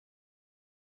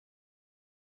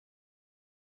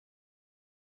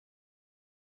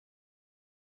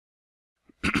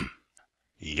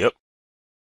Yep.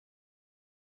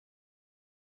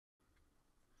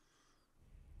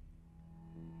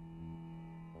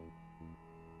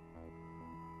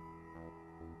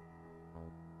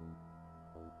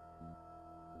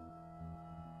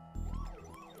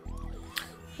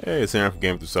 Hey, it's Aaron from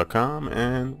GameEnthus.com,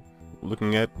 and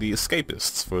looking at the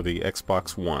Escapists for the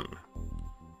Xbox One.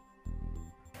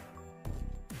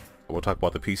 We'll talk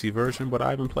about the PC version, but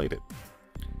I haven't played it.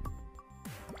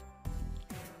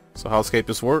 So how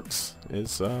Escapist works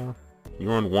is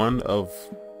you're in one of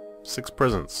 6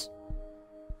 prisons,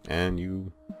 and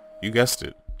you guessed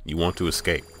it, you want to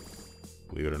escape,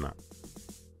 believe it or not.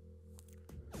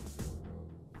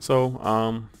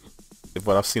 So if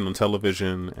what I've seen on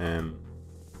television and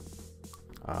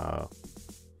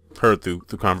heard through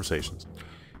conversations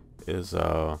is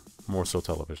more so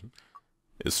television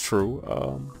is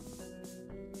true.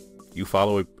 You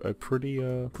follow a pretty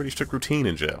strict routine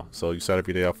in jail. So you start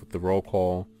every day off with the roll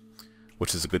call,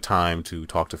 which is a good time to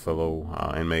talk to fellow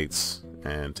inmates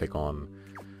and take on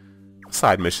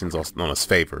side missions, also known as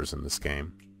favors in this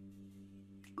game.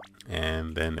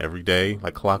 And then every day,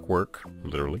 like clockwork,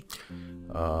 literally.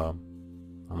 I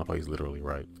don't know if I use literally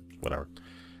right. Whatever.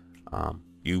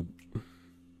 You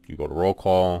go to roll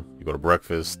call, you go to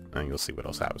breakfast, and you'll see what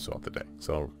else happens throughout the day.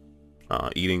 So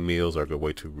eating meals are a good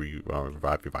way to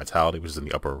revive your vitality, which is in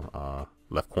the upper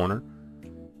left corner.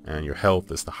 And your health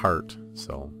is the heart.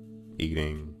 So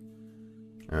eating,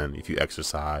 and if you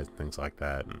exercise, things like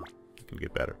that, and you can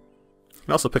get better. You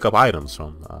can also pick up items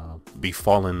from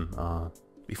befallen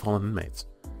inmates.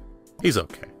 He's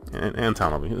okay, and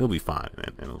Tom, he'll be fine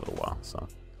in a little while. So,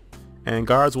 and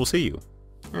guards will see you.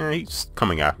 He's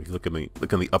coming after me. Look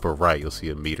in the upper right, you'll see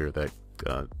a meter that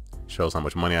shows how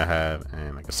much money I have,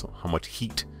 and I guess how much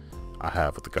heat I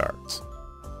have with the guards.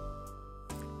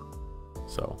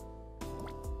 So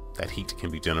that heat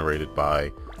can be generated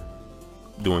by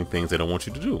doing things they don't want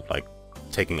you to do, like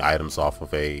taking items off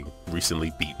of a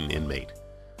recently beaten inmate,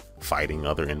 fighting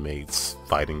other inmates,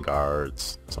 fighting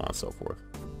guards, so on and so forth.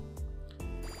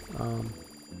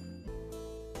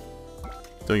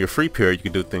 During your free period, you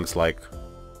can do things like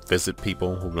visit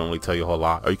people who don't really tell you a whole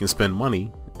lot, or you can spend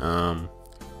money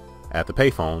at the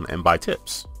payphone and buy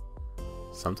tips.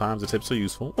 Sometimes the tips are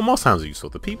useful. Well, most times they're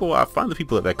useful. I find the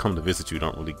people that come to visit you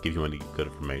don't really give you any good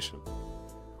information.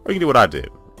 Or you can do what I did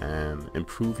and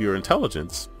improve your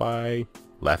intelligence by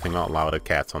laughing out loud at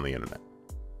cats on the internet.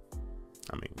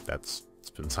 I mean, it's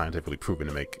been scientifically proven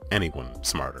to make anyone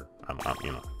smarter.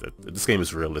 This game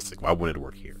is realistic. Why wouldn't it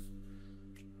work here?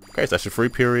 Okay, so that's your free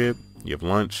period. You have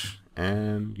lunch,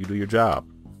 and you do your job.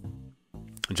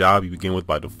 A job you begin with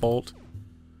by default.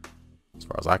 As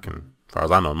far as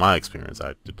I know, in my experience,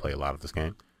 I did play a lot of this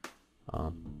game.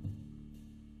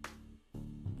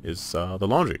 Is the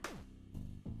laundry.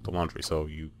 The laundry. So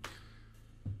you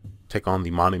take on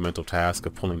the monumental task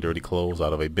of pulling dirty clothes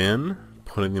out of a bin,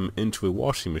 putting them into a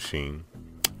washing machine,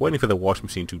 waiting for the washing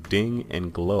machine to ding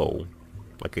and glow,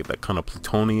 like that kind of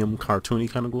plutonium cartoony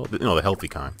kind of glow, the healthy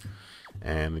kind.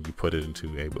 And then you put it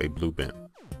into a blue bin.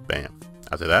 Bam.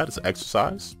 After that, it's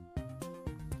exercise.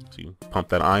 So you pump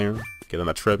that iron, get on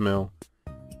that treadmill,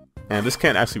 and this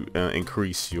can't actually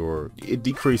it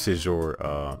decreases your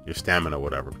stamina or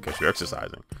whatever because you're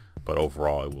exercising, but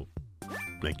overall it will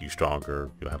make you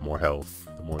stronger. You'll have more health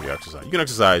the more you exercise. You can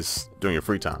exercise during your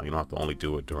free time. You don't have to only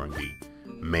do it during the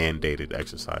mandated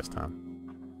exercise time.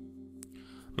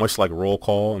 Much like roll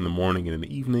call in the morning and in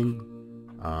the evening,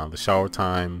 the shower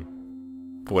time,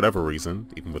 for whatever reason,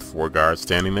 even with 4 guards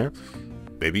standing there,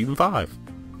 maybe even 5,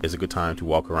 is a good time to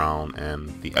walk around,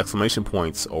 and the exclamation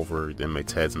points over the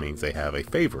inmates' heads means they have a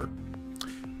favor.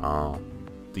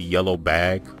 The yellow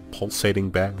bag, pulsating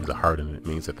bag, with a heart in it,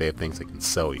 means that they have things they can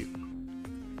sell you.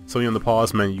 So in the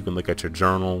pause menu, you can look at your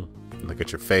journal, look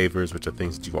at your favors, which are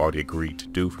things that you've already agreed to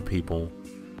do for people.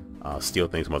 Steal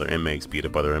things from other inmates, beat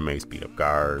up other inmates, beat up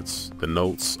guards. The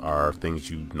notes are things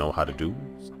you know how to do.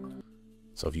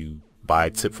 So if you buy a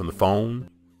tip from the phone,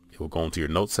 it will go into your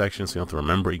notes section, so you don't have to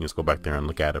remember. You can just go back there and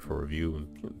look at it for review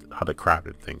and how to craft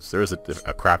it, things. There is a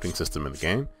crafting system in the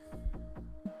game,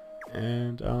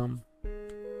 and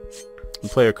you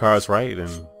play your cards right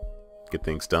and get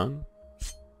things done,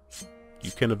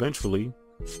 you can eventually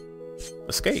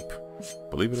escape,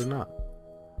 believe it or not,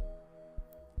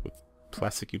 with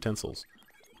plastic utensils.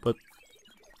 But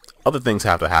other things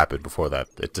have to happen before that.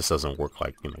 It just doesn't work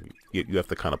like, you have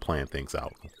to kind of plan things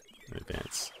out in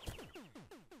advance.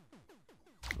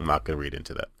 I'm not going to read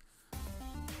into that.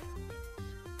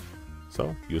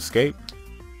 So, you escape.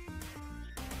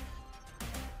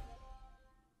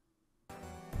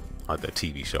 I like that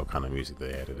TV show kind of music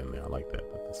they added in there. I like that.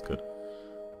 That's good.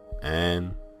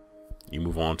 and you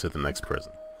move on to the next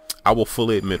prison. I will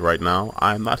fully admit right now,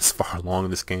 I'm not as far along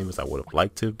in this game as I would have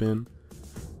liked to have been.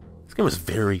 This game was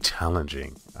very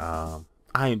challenging.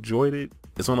 I enjoyed it.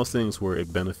 It's one of those things where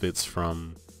it benefits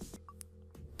from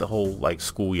the whole like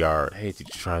schoolyard. Hey, did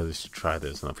you try this? Try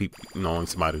this. And people knowing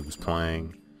somebody who's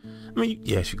playing. I mean,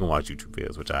 yes, you can watch YouTube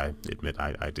videos, which I admit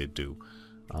I did do.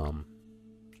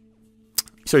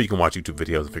 So you can watch YouTube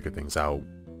videos and figure things out,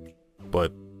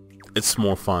 but it's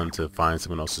more fun to find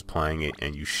someone else who's playing it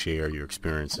and you share your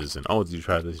experiences. And oh, did you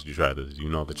try this? Did you try this? You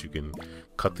know that you can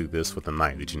cut through this with a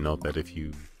knife. Did you know that if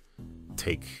you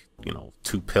take, you know,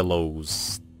 2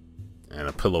 pillows and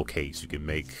a pillowcase, you can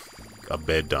make a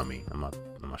bed dummy? I'm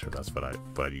not sure that's what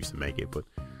I used to make it, but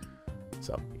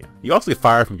so yeah. You also get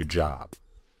fired from your job.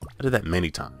 I did that many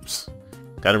times.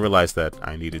 I didn't realize that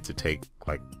I needed to take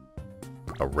like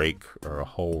a rake or a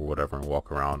hoe or whatever and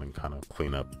walk around and kind of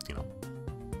clean up, you know,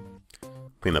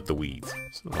 clean up the weeds.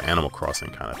 It's an Animal Crossing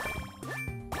kind of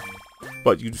thing.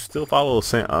 But you still follow a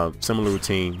similar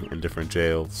routine in different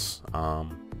jails.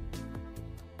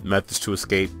 Methods to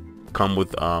escape come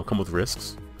with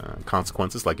risks,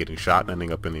 consequences, like getting shot and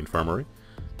ending up in the infirmary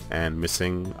and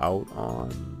missing out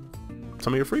on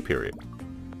some of your free period.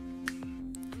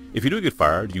 If you do get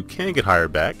fired, you can get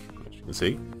hired back, as you can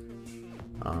see.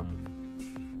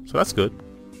 So that's good.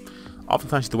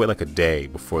 Oftentimes you have to wait like a day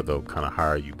before they'll kind of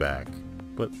hire you back,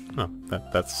 but you know,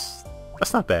 that's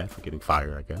not bad for getting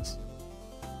fired, I guess.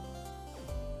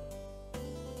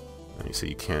 And you see,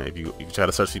 you can't, if you try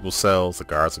to search people's cells, the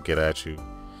guards will get at you.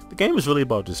 The game is really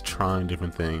about just trying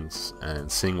different things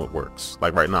and seeing what works.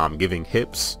 Like right now, I'm giving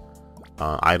Hips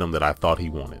an item that I thought he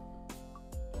wanted,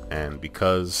 and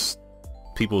because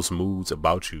people's moods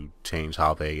about you change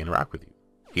how they interact with you,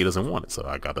 he doesn't want it, so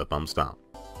I got a thumbs down,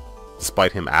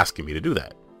 despite him asking me to do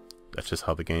that. That's just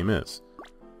how the game is.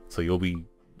 So you'll be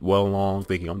well along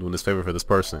thinking, I'm doing this favor for this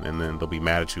person, and then they'll be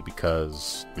mad at you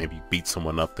because maybe you beat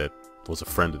someone up that was a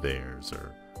friend of theirs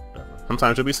or whatever.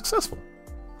 Sometimes you'll be successful,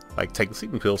 like taking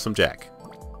sleeping pills from Jack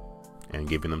and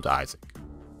giving them to Isaac.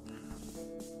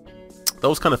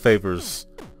 Those kind of favors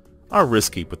are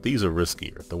risky, but these are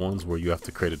riskier. The ones where you have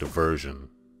to create a diversion,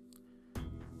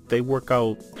 they work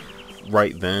out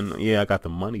right then. Yeah, I got the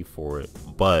money for it,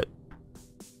 but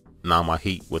now my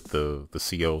heat with the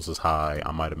COs is high.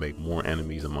 I might have made more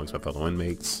enemies amongst my fellow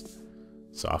inmates,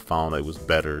 so I found it was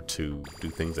better to do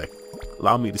things that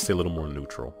allow me to stay a little more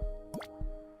neutral.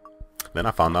 Then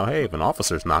I found out, hey, if an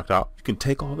officer's knocked out, you can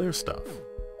take all their stuff.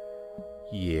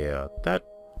 Yeah, that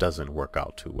doesn't work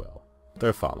out too well.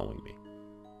 They're following me.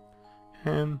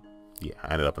 And yeah,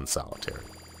 I ended up in solitary.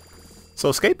 So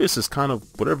Escapists is kind of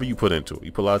whatever you put into it.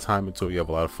 You put a lot of time into it, you have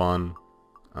a lot of fun,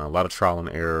 a lot of trial and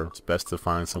error. It's best to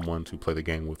find someone to play the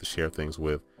game with, to share things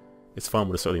with. It's fun,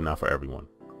 but it's certainly not for everyone.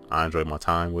 I enjoyed my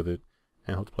time with it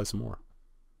and hope to play some more.